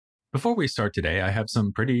Before we start today, I have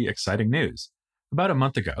some pretty exciting news. About a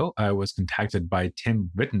month ago, I was contacted by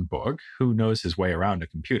Tim Wittenborg, who knows his way around a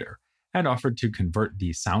computer, and offered to convert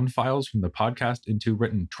the sound files from the podcast into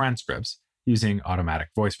written transcripts using automatic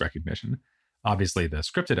voice recognition. Obviously, the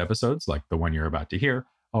scripted episodes, like the one you're about to hear,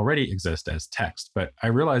 already exist as text, but I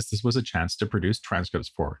realized this was a chance to produce transcripts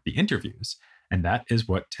for the interviews, and that is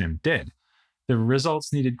what Tim did. The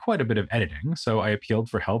results needed quite a bit of editing, so I appealed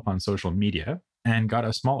for help on social media and got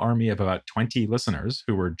a small army of about 20 listeners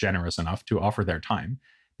who were generous enough to offer their time.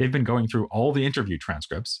 They've been going through all the interview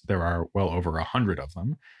transcripts, there are well over 100 of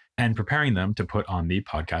them, and preparing them to put on the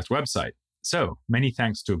podcast website. So many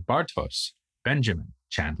thanks to Bartosz, Benjamin,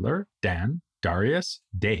 Chandler, Dan, Darius,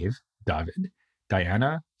 Dave, David,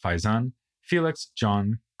 Diana, Faizan, Felix,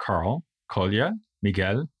 John, Carl, Kolya,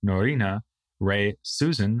 Miguel, Norina, Ray,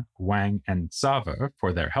 Susan, Wang, and Sava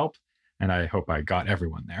for their help, and I hope I got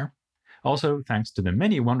everyone there. Also, thanks to the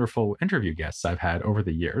many wonderful interview guests I've had over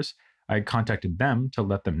the years. I contacted them to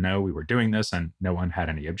let them know we were doing this, and no one had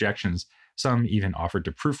any objections. Some even offered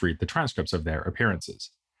to proofread the transcripts of their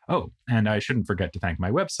appearances. Oh, and I shouldn't forget to thank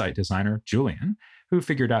my website designer, Julian, who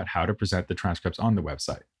figured out how to present the transcripts on the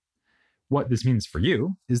website. What this means for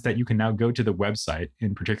you is that you can now go to the website,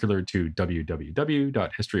 in particular to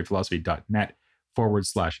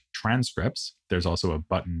www.historyofphilosophy.net/transcripts. There's also a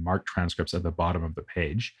button marked transcripts at the bottom of the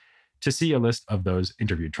page to see a list of those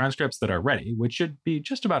interview transcripts that are ready, which should be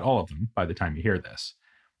just about all of them by the time you hear this.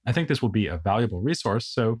 I think this will be a valuable resource,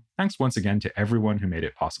 so thanks once again to everyone who made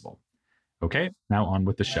it possible. Okay, now on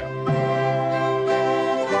with the show.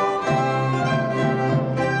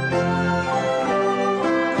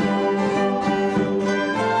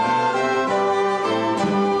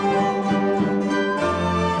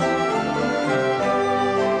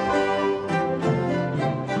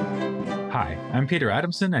 I'm Peter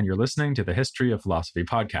Adamson, and you're listening to the History of Philosophy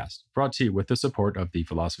podcast, brought to you with the support of the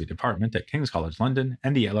Philosophy Department at King's College London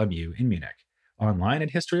and the LMU in Munich, online at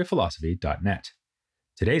historyofphilosophy.net.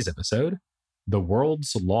 Today's episode, The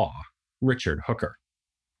World's Law, Richard Hooker.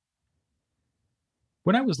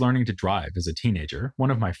 When I was learning to drive as a teenager, one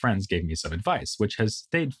of my friends gave me some advice, which has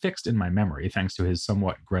stayed fixed in my memory thanks to his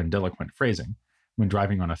somewhat grandiloquent phrasing. When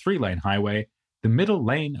driving on a 3-lane highway, the middle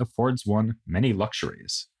lane affords one many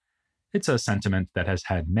luxuries. It's a sentiment that has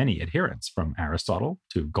had many adherents, from Aristotle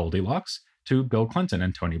to Goldilocks to Bill Clinton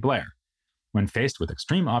and Tony Blair. When faced with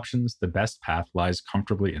extreme options, the best path lies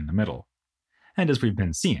comfortably in the middle. And as we've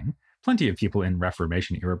been seeing, plenty of people in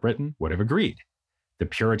Reformation-era Britain would have agreed. The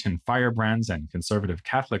Puritan firebrands and conservative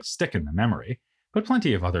Catholics stick in the memory, but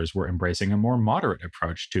plenty of others were embracing a more moderate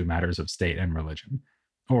approach to matters of state and religion.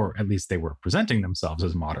 Or at least they were presenting themselves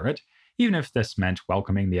as moderate, even if this meant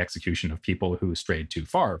welcoming the execution of people who strayed too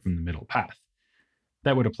far from the middle path.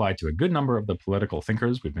 That would apply to a good number of the political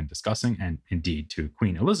thinkers we've been discussing, and indeed to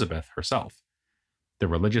Queen Elizabeth herself. The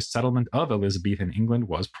religious settlement of Elizabethan England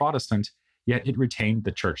was Protestant, yet it retained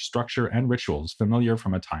the church structure and rituals familiar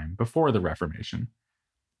from a time before the Reformation.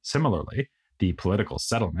 Similarly, the political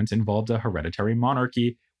settlement involved a hereditary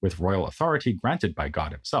monarchy with royal authority granted by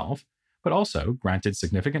God himself, but also granted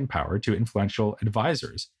significant power to influential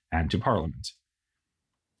advisors and to Parliament.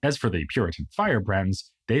 As for the Puritan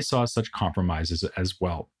firebrands, they saw such compromises as,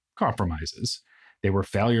 well, compromises. They were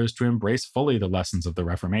failures to embrace fully the lessons of the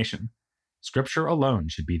Reformation. Scripture alone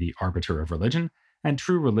should be the arbiter of religion, and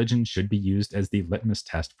true religion should be used as the litmus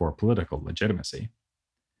test for political legitimacy.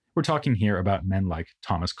 We're talking here about men like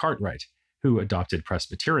Thomas Cartwright, who adopted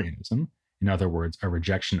Presbyterianism, in other words, a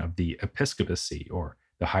rejection of the episcopacy, or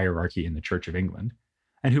the hierarchy in the Church of England,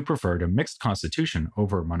 and who preferred a mixed constitution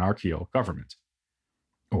over monarchical government.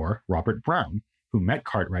 Or Robert Browne, who met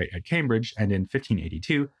Cartwright at Cambridge and in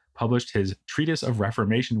 1582 published his Treatise of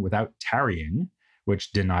Reformation Without Tarrying,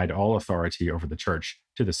 which denied all authority over the Church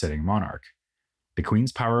to the sitting monarch. The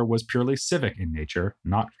Queen's power was purely civic in nature,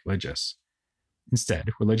 not religious.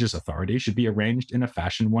 Instead, religious authority should be arranged in a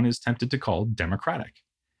fashion one is tempted to call democratic.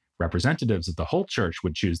 Representatives of the whole Church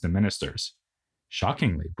would choose the ministers.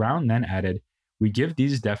 Shockingly, Browne then added, "We give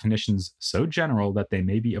these definitions so general that they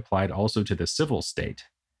may be applied also to the civil state."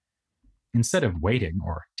 Instead of waiting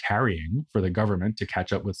or tarrying for the government to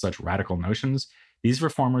catch up with such radical notions, these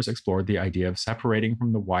reformers explored the idea of separating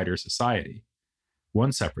from the wider society.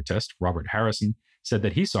 One separatist, Robert Harrison, said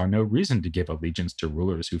that he saw no reason to give allegiance to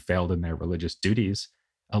rulers who failed in their religious duties.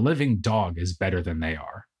 A living dog is better than they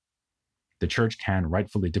are. The Church can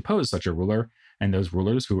rightfully depose such a ruler, and those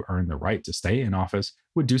rulers who earn the right to stay in office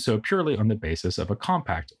would do so purely on the basis of a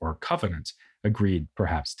compact or covenant, agreed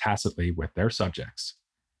perhaps tacitly with their subjects.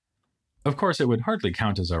 Of course, it would hardly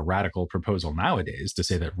count as a radical proposal nowadays to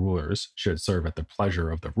say that rulers should serve at the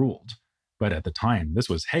pleasure of the ruled. But at the time, this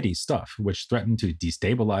was heady stuff which threatened to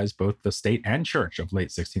destabilize both the state and church of late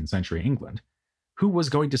 16th century England. Who was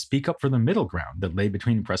going to speak up for the middle ground that lay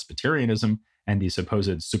between Presbyterianism and the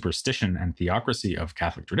supposed superstition and theocracy of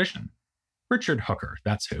Catholic tradition? Richard Hooker,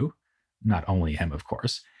 that's who. Not only him, of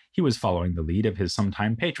course. He was following the lead of his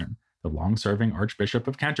sometime patron, the long-serving Archbishop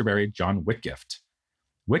of Canterbury, John Whitgift.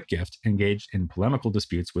 Whitgift engaged in polemical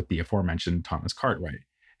disputes with the aforementioned Thomas Cartwright,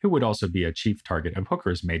 who would also be a chief target of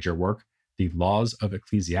Hooker's major work, The Laws of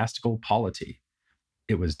Ecclesiastical Polity.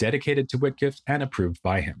 It was dedicated to Whitgift and approved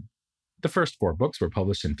by him. The first 4 books were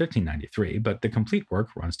published in 1593, but the complete work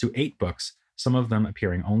runs to 8 books, some of them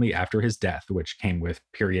appearing only after his death, which came with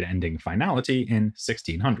period-ending finality in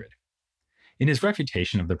 1600. In his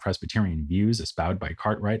refutation of the Presbyterian views espoused by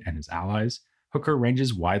Cartwright and his allies, Hooker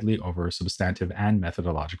ranges widely over substantive and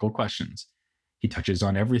methodological questions. He touches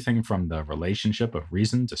on everything from the relationship of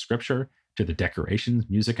reason to scripture, to the decorations,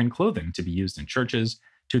 music, and clothing to be used in churches,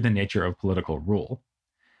 to the nature of political rule.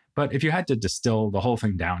 But if you had to distill the whole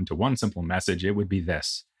thing down to one simple message, it would be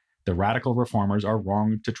this. The radical reformers are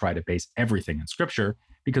wrong to try to base everything in scripture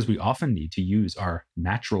because we often need to use our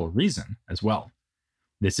natural reason as well.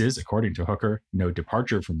 This is, according to Hooker, no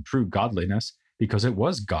departure from true godliness because it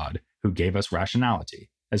was God who gave us rationality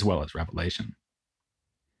as well as revelation.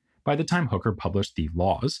 By the time Hooker published the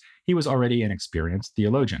Laws, he was already an experienced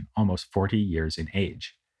theologian, almost 40 years in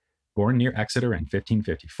age. Born near Exeter in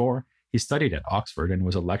 1554, he studied at Oxford and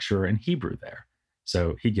was a lecturer in Hebrew there.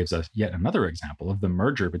 So he gives us yet another example of the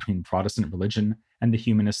merger between Protestant religion and the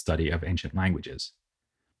humanist study of ancient languages.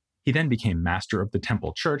 He then became master of the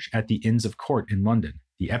Temple Church at the Inns of Court in London,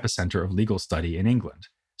 the epicenter of legal study in England,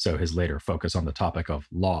 so his later focus on the topic of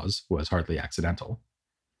laws was hardly accidental.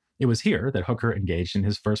 It was here that Hooker engaged in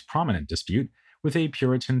his first prominent dispute with a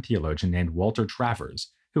Puritan theologian named Walter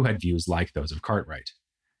Travers, who had views like those of Cartwright.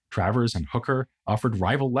 Travers and Hooker offered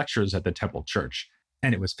rival lectures at the Temple Church,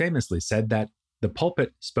 and it was famously said that the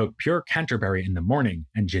pulpit spoke pure Canterbury in the morning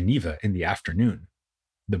and Geneva in the afternoon.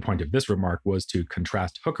 The point of this remark was to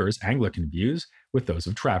contrast Hooker's Anglican views with those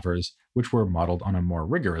of Travers, which were modeled on a more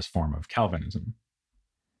rigorous form of Calvinism.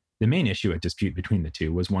 The main issue at dispute between the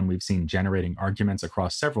two was one we've seen generating arguments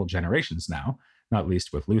across several generations now, not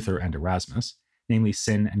least with Luther and Erasmus, namely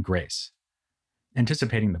sin and grace.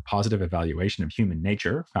 Anticipating the positive evaluation of human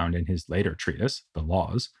nature found in his later treatise, The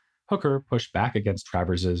Laws, Hooker pushed back against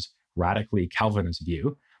Travers's radically Calvinist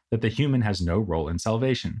view that the human has no role in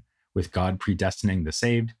salvation, with God predestining the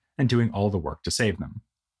saved and doing all the work to save them.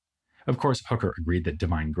 Of course, Hooker agreed that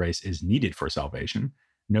divine grace is needed for salvation.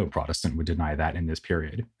 No Protestant would deny that in this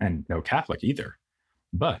period, and no Catholic either.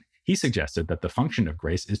 But he suggested that the function of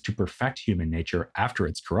grace is to perfect human nature after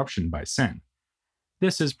its corruption by sin.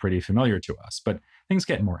 This is pretty familiar to us, but things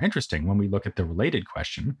get more interesting when we look at the related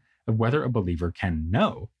question of whether a believer can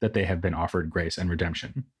know that they have been offered grace and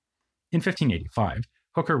redemption. In 1585,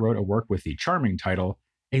 Hooker wrote a work with the charming title,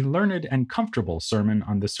 A Learned and Comfortable Sermon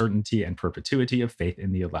on the Certainty and Perpetuity of Faith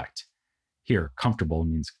in the Elect. Here, comfortable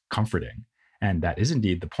means comforting, and that is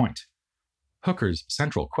indeed the point. Hooker's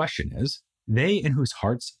central question is, they in whose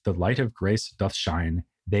hearts the light of grace doth shine,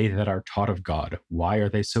 they that are taught of God, why are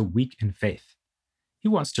they so weak in faith? He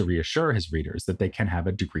wants to reassure his readers that they can have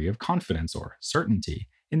a degree of confidence or certainty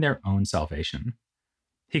in their own salvation.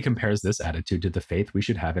 He compares this attitude to the faith we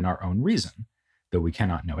should have in our own reason. Though we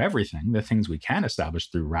cannot know everything, the things we can establish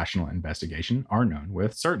through rational investigation are known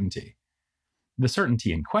with certainty. The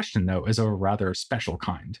certainty in question, though, is of a rather special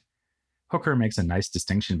kind. Hooker makes a nice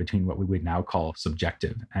distinction between what we would now call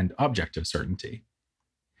subjective and objective certainty.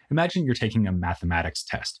 Imagine you're taking a mathematics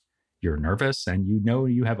test. You're nervous, and you know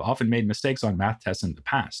you have often made mistakes on math tests in the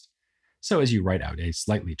past. So as you write out a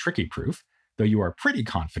slightly tricky proof, though you are pretty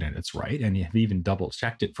confident it's right and you have even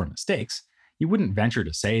double-checked it for mistakes, you wouldn't venture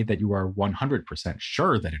to say that you are 100%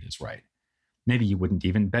 sure that it is right. Maybe you wouldn't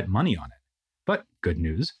even bet money on it. But good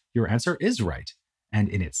news, your answer is right, and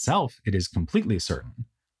in itself it is completely certain.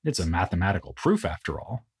 It's a mathematical proof after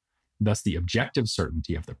all. Thus the objective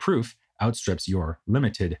certainty of the proof outstrips your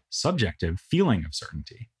limited, subjective feeling of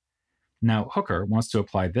certainty. Now, Hooker wants to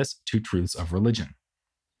apply this to truths of religion.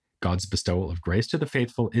 God's bestowal of grace to the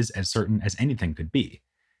faithful is as certain as anything could be.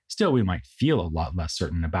 Still, we might feel a lot less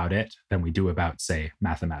certain about it than we do about, say,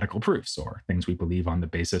 mathematical proofs or things we believe on the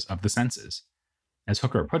basis of the senses. As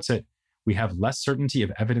Hooker puts it, we have less certainty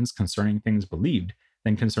of evidence concerning things believed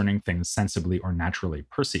than concerning things sensibly or naturally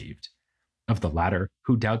perceived. Of the latter,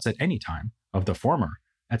 who doubts at any time? Of the former,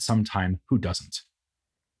 at some time, who doesn't?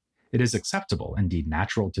 It is acceptable, indeed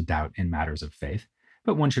natural, to doubt in matters of faith,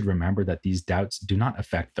 but one should remember that these doubts do not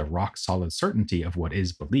affect the rock-solid certainty of what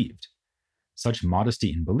is believed. Such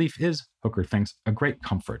modesty in belief is, Hooker thinks, a great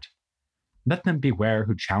comfort. Let them beware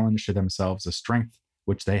who challenge to themselves a strength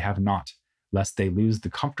which they have not, lest they lose the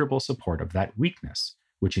comfortable support of that weakness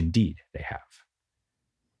which indeed they have.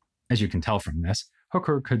 As you can tell from this,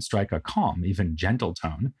 Hooker could strike a calm, even gentle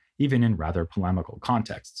tone, even in rather polemical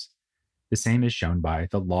contexts. The same is shown by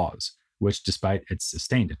the Laws, which, despite its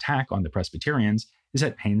sustained attack on the Presbyterians, is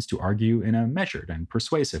at pains to argue in a measured and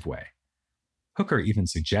persuasive way. Hooker even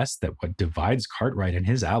suggests that what divides Cartwright and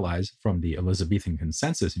his allies from the Elizabethan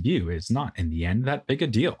consensus view is not in the end that big a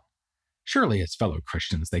deal. Surely as fellow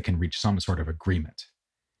Christians they can reach some sort of agreement.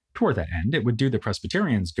 Toward that end, it would do the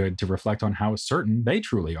Presbyterians good to reflect on how certain they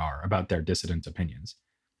truly are about their dissident opinions.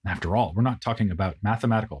 After all, we're not talking about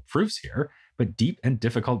mathematical proofs here, but deep and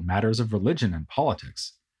difficult matters of religion and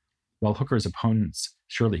politics. While Hooker's opponents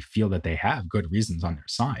surely feel that they have good reasons on their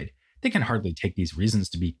side, they can hardly take these reasons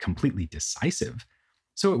to be completely decisive,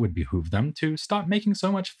 so it would behoove them to stop making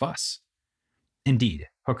so much fuss. Indeed,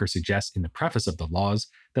 Hooker suggests in the preface of the Laws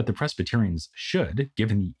that the Presbyterians should,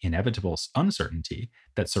 given the inevitable uncertainty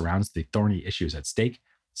that surrounds the thorny issues at stake,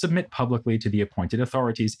 submit publicly to the appointed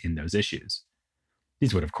authorities in those issues.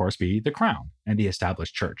 These would, of course, be the Crown and the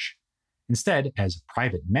established church. Instead, as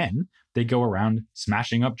private men, they go around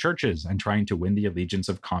smashing up churches and trying to win the allegiance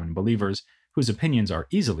of common believers whose opinions are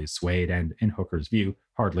easily swayed and, in Hooker's view,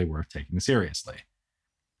 hardly worth taking seriously.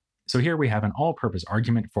 So here we have an all-purpose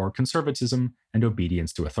argument for conservatism and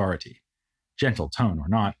obedience to authority. Gentle tone or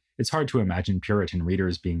not, it's hard to imagine Puritan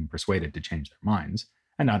readers being persuaded to change their minds,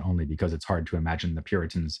 and not only because it's hard to imagine the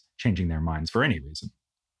Puritans changing their minds for any reason.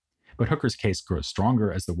 But Hooker's case grows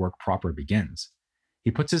stronger as the work proper begins.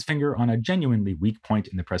 He puts his finger on a genuinely weak point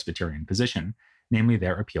in the Presbyterian position, namely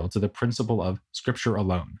their appeal to the principle of Scripture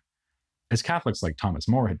alone. As Catholics like Thomas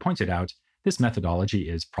More had pointed out, this methodology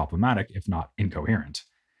is problematic, if not incoherent.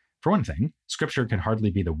 For one thing, Scripture can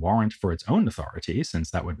hardly be the warrant for its own authority, since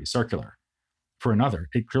that would be circular. For another,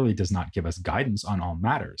 it clearly does not give us guidance on all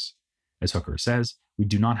matters. As Hooker says, we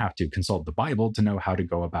do not have to consult the Bible to know how to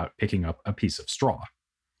go about picking up a piece of straw.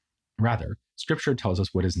 Rather, Scripture tells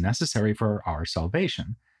us what is necessary for our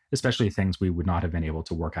salvation, especially things we would not have been able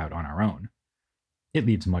to work out on our own. It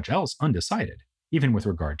leaves much else undecided, even with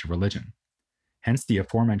regard to religion. Hence the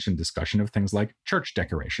aforementioned discussion of things like church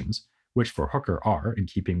decorations, which for Hooker are, in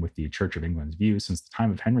keeping with the Church of England's view since the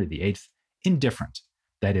time of Henry VIII, indifferent,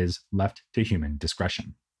 that is, left to human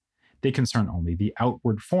discretion. They concern only the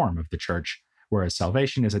outward form of the church, whereas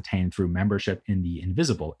salvation is attained through membership in the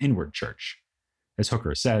invisible inward church. As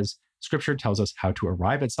Hooker says, Scripture tells us how to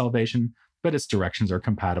arrive at salvation, but its directions are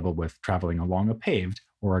compatible with traveling along a paved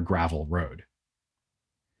or a gravel road.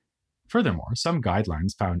 Furthermore, some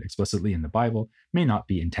guidelines found explicitly in the Bible may not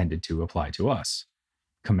be intended to apply to us.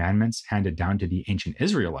 Commandments handed down to the ancient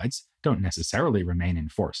Israelites don't necessarily remain in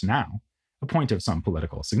force now, a point of some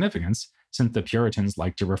political significance, since the Puritans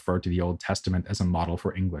like to refer to the Old Testament as a model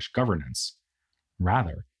for English governance.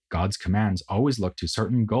 Rather, God's commands always look to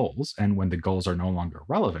certain goals, and when the goals are no longer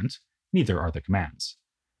relevant, neither are the commands.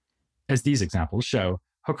 As these examples show,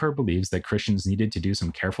 Hooker believes that Christians needed to do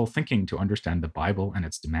some careful thinking to understand the Bible and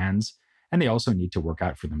its demands, and they also need to work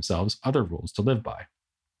out for themselves other rules to live by.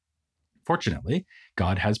 Fortunately,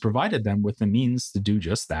 God has provided them with the means to do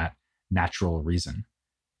just that: natural reason.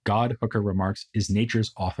 God, Hooker remarks, is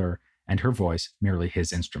nature's author, and her voice merely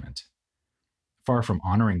his instrument. Far from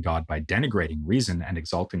honoring God by denigrating reason and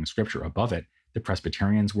exalting Scripture above it, the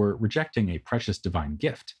Presbyterians were rejecting a precious divine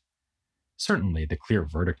gift. Certainly, the clear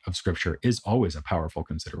verdict of Scripture is always a powerful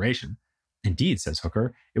consideration. Indeed, says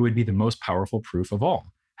Hooker, it would be the most powerful proof of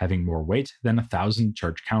all, having more weight than 1,000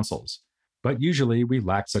 church councils. But usually we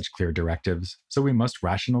lack such clear directives, so we must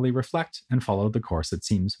rationally reflect and follow the course that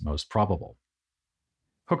seems most probable.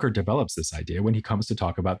 Hooker develops this idea when he comes to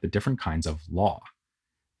talk about the different kinds of law.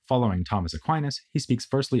 Following Thomas Aquinas, he speaks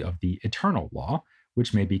firstly of the eternal law,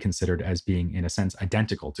 which may be considered as being in a sense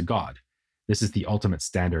identical to God. This is the ultimate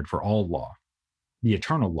standard for all law. The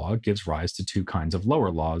eternal law gives rise to two kinds of lower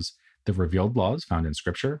laws: the revealed laws found in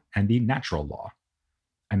Scripture and the natural law.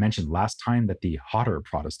 I mentioned last time that the hotter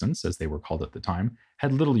Protestants, as they were called at the time,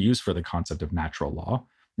 had little use for the concept of natural law,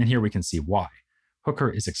 and here we can see why. Hooker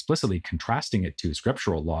is explicitly contrasting it to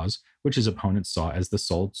scriptural laws, which his opponents saw as the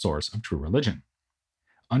sole source of true religion.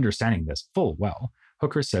 Understanding this full well,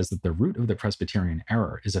 Hooker says that the root of the Presbyterian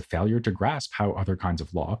error is a failure to grasp how other kinds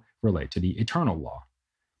of law relate to the eternal law.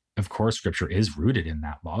 Of course, Scripture is rooted in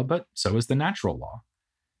that law, but so is the natural law.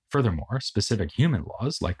 Furthermore, specific human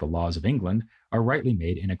laws, like the laws of England, are rightly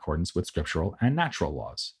made in accordance with scriptural and natural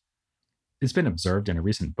laws. It's been observed in a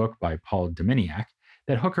recent book by Paul Dominiak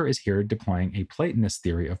that Hooker is here deploying a Platonist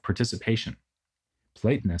theory of participation.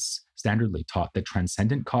 Platonists standardly taught that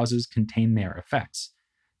transcendent causes contain their effects.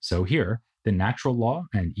 So here, the natural law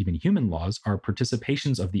and even human laws are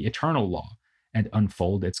participations of the eternal law and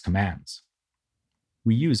unfold its commands.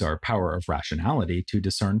 We use our power of rationality to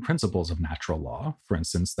discern principles of natural law, for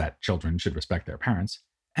instance, that children should respect their parents,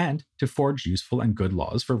 and to forge useful and good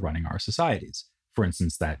laws for running our societies, for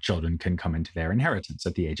instance, that children can come into their inheritance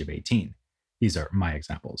at the age of 18. These are my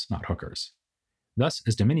examples, not Hooker's. Thus,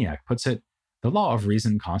 as Dominiak puts it, the law of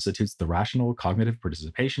reason constitutes the rational cognitive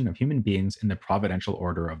participation of human beings in the providential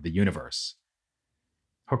order of the universe.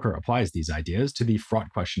 Hooker applies these ideas to the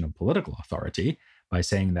fraught question of political authority by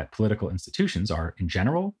saying that political institutions are, in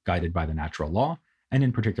general, guided by the natural law, and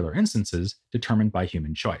in particular instances, determined by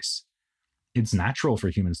human choice. It's natural for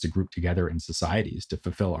humans to group together in societies to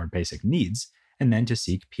fulfill our basic needs, and then to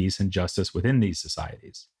seek peace and justice within these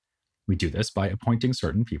societies. We do this by appointing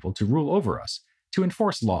certain people to rule over us, to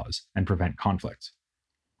enforce laws and prevent conflict.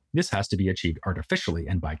 This has to be achieved artificially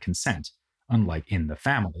and by consent, unlike in the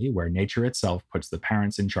family, where nature itself puts the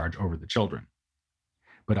parents in charge over the children.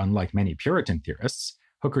 But unlike many Puritan theorists,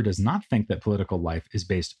 Hooker does not think that political life is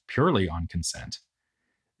based purely on consent.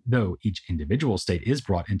 Though each individual state is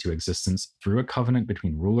brought into existence through a covenant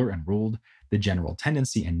between ruler and ruled, the general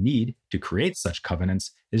tendency and need to create such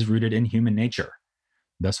covenants is rooted in human nature.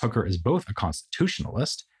 Thus, Hooker is both a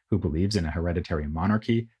constitutionalist, who believes in a hereditary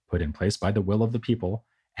monarchy put in place by the will of the people,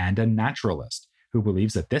 and a naturalist, who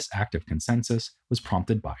believes that this act of consensus was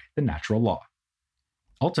prompted by the natural law.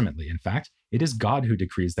 Ultimately, in fact, it is God who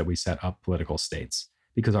decrees that we set up political states,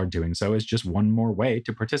 because our doing so is just one more way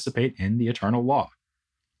to participate in the eternal law.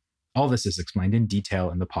 All this is explained in detail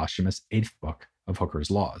in the posthumous 8th book of Hooker's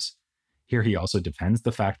Laws. Here he also defends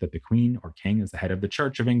the fact that the Queen or King is the head of the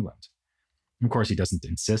Church of England. Of course, he doesn't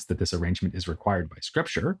insist that this arrangement is required by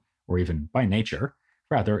Scripture, or even by nature.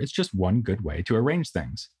 Rather, it's just one good way to arrange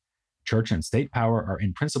things. Church and state power are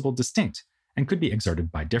in principle distinct, and could be exerted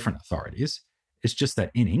by different authorities. It's just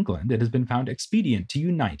that in England, it has been found expedient to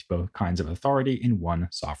unite both kinds of authority in one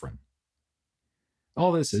sovereign.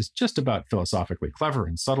 All this is just about philosophically clever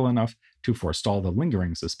and subtle enough to forestall the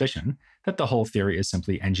lingering suspicion that the whole theory is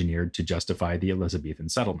simply engineered to justify the Elizabethan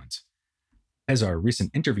settlement. As our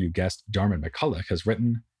recent interview guest Darman McCulloch has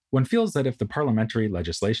written, one feels that if the parliamentary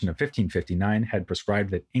legislation of 1559 had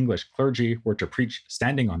prescribed that English clergy were to preach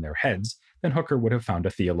standing on their heads, then Hooker would have found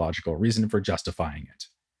a theological reason for justifying it.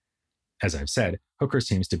 As I've said, Hooker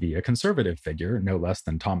seems to be a conservative figure, no less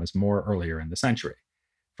than Thomas More earlier in the century.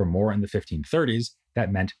 For More in the 1530s,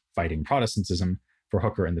 that meant fighting Protestantism. For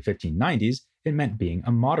Hooker in the 1590s, it meant being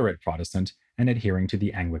a moderate Protestant and adhering to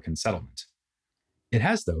the Anglican settlement. It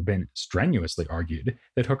has, though, been strenuously argued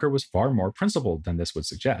that Hooker was far more principled than this would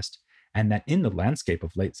suggest, and that in the landscape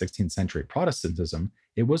of late 16th century Protestantism,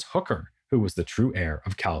 it was Hooker who was the true heir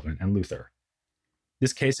of Calvin and Luther.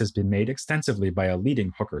 This case has been made extensively by a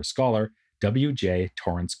leading Hooker scholar, W.J.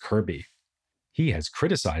 Torrance Kirby. He has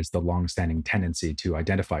criticized the long-standing tendency to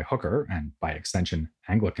identify Hooker, and by extension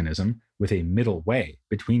Anglicanism, with a middle way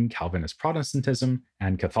between Calvinist Protestantism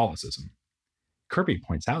and Catholicism. Kirby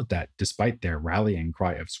points out that, despite their rallying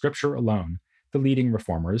cry of Scripture alone, the leading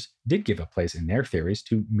reformers did give a place in their theories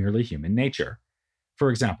to merely human nature. For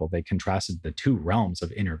example, they contrasted the two realms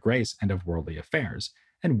of inner grace and of worldly affairs,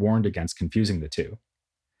 and warned against confusing the two.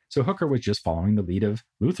 So Hooker was just following the lead of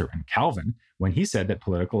Luther and Calvin when he said that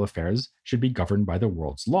political affairs should be governed by the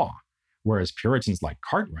world's law, whereas Puritans like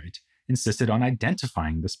Cartwright insisted on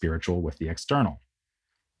identifying the spiritual with the external.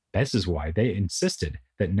 This is why they insisted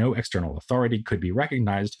that no external authority could be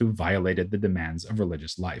recognized who violated the demands of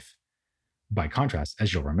religious life. By contrast,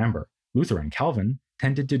 as you'll remember, Luther and Calvin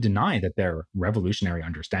tended to deny that their revolutionary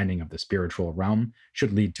understanding of the spiritual realm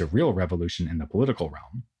should lead to real revolution in the political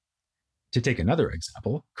realm. To take another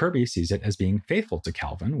example, Kirby sees it as being faithful to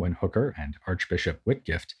Calvin when Hooker and Archbishop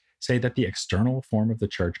Whitgift say that the external form of the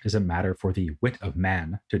church is a matter for the wit of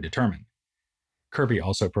man to determine. Kirby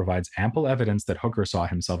also provides ample evidence that Hooker saw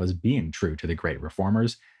himself as being true to the great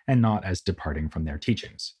reformers and not as departing from their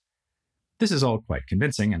teachings. This is all quite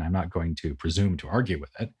convincing, and I'm not going to presume to argue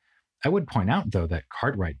with it. I would point out, though, that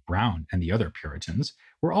Cartwright Brown and the other Puritans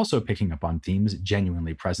were also picking up on themes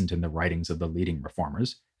genuinely present in the writings of the leading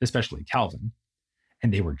reformers, especially Calvin,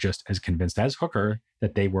 and they were just as convinced as Hooker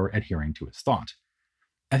that they were adhering to his thought.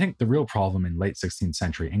 I think the real problem in late 16th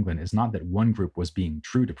century England is not that one group was being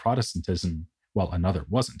true to Protestantism while another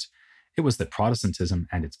wasn't. It was that Protestantism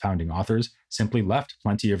and its founding authors simply left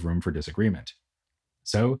plenty of room for disagreement.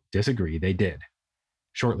 So, disagree they did.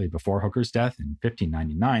 Shortly before Hooker's death in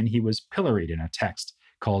 1599, he was pilloried in a text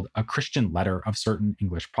called A Christian Letter of Certain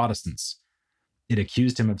English Protestants. It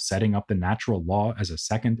accused him of setting up the natural law as a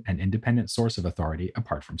second and independent source of authority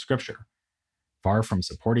apart from Scripture. Far from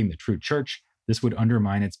supporting the true church, this would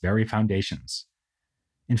undermine its very foundations.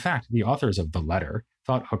 In fact, the authors of the letter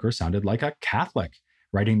thought Hooker sounded like a Catholic,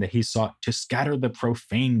 writing that he sought to scatter the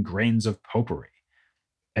profane grains of popery.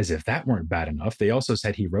 As if that weren't bad enough, they also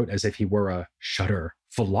said he wrote as if he were a, shudder,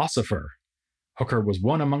 philosopher. Hooker was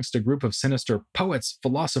one amongst a group of sinister poets,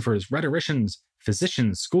 philosophers, rhetoricians,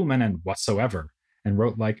 physicians, schoolmen, and whatsoever, and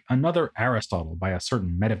wrote like another Aristotle by a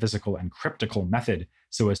certain metaphysical and cryptical method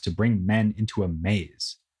so as to bring men into a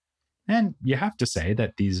maze. And you have to say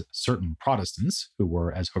that these certain Protestants, who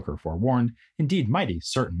were, as Hooker forewarned, indeed mighty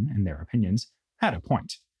certain in their opinions, had a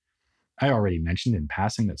point. I already mentioned in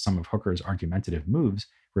passing that some of Hooker's argumentative moves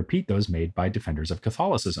repeat those made by defenders of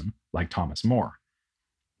Catholicism, like Thomas More.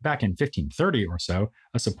 Back in 1530 or so,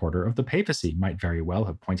 a supporter of the papacy might very well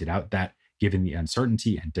have pointed out that, given the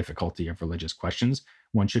uncertainty and difficulty of religious questions,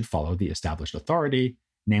 one should follow the established authority,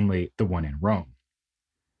 namely the one in Rome.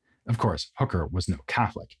 Of course, Hooker was no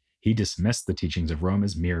Catholic. He dismissed the teachings of Rome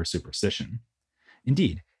as mere superstition.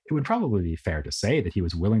 Indeed, it would probably be fair to say that he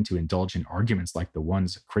was willing to indulge in arguments like the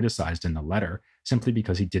ones criticized in the letter simply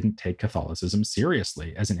because he didn't take Catholicism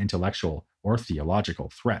seriously as an intellectual or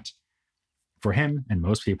theological threat. For him and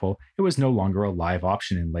most people, it was no longer a live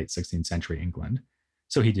option in late 16th century England,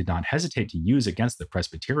 so he did not hesitate to use against the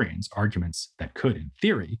Presbyterians arguments that could, in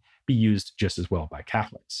theory, be used just as well by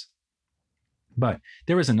Catholics. But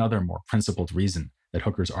there is another more principled reason that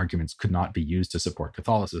Hooker's arguments could not be used to support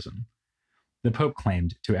Catholicism. The Pope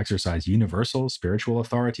claimed to exercise universal spiritual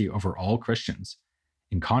authority over all Christians.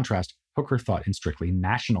 In contrast, Hooker thought in strictly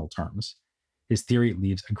national terms. His theory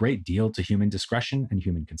leaves a great deal to human discretion and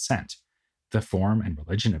human consent. The form and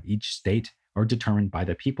religion of each state are determined by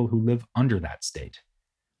the people who live under that state.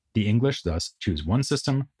 The English thus choose one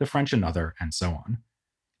system, the French another, and so on.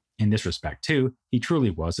 In this respect, too, he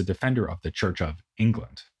truly was a defender of the Church of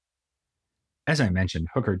England. As I mentioned,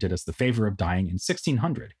 Hooker did us the favor of dying in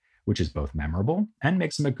 1600, which is both memorable and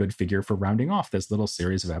makes him a good figure for rounding off this little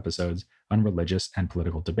series of episodes on religious and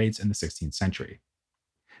political debates in the 16th century.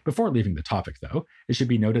 Before leaving the topic, though, it should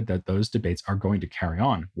be noted that those debates are going to carry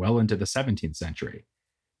on well into the 17th century.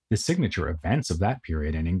 The signature events of that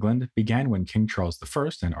period in England began when King Charles I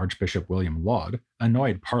and Archbishop William Laud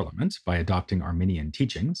annoyed Parliament by adopting Arminian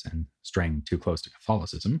teachings and straying too close to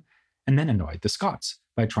Catholicism, and then annoyed the Scots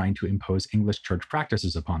by trying to impose English church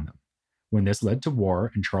practices upon them. When this led to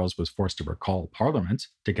war and Charles was forced to recall Parliament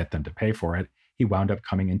to get them to pay for it, he wound up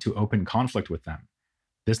coming into open conflict with them.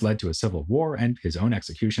 This led to a civil war and his own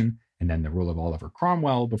execution, and then the rule of Oliver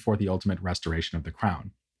Cromwell before the ultimate restoration of the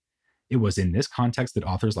crown. It was in this context that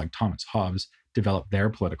authors like Thomas Hobbes developed their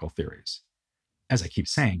political theories. As I keep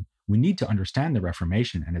saying, we need to understand the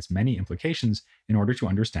Reformation and its many implications in order to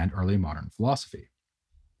understand early modern philosophy.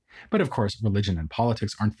 But of course, religion and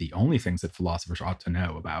politics aren't the only things that philosophers ought to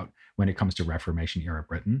know about when it comes to Reformation-era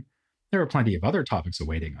Britain. There are plenty of other topics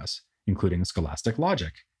awaiting us, including scholastic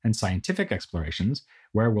logic and scientific explorations,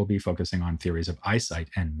 where we'll be focusing on theories of eyesight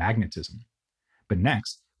and magnetism. But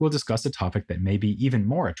next, we'll discuss a topic that may be even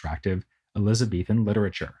more attractive: Elizabethan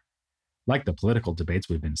literature. Like the political debates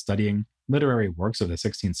we've been studying, literary works of the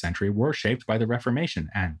 16th century were shaped by the Reformation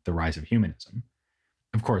and the rise of humanism.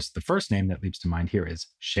 Of course, the first name that leaps to mind here is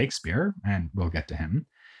Shakespeare, and we'll get to him.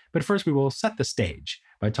 But first, we will set the stage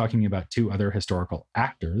by talking about two other historical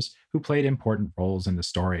actors who played important roles in the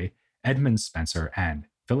story: Edmund Spenser and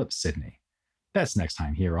Philip Sidney. That's next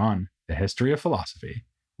time here on The History of Philosophy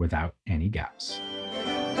Without Any Gaps.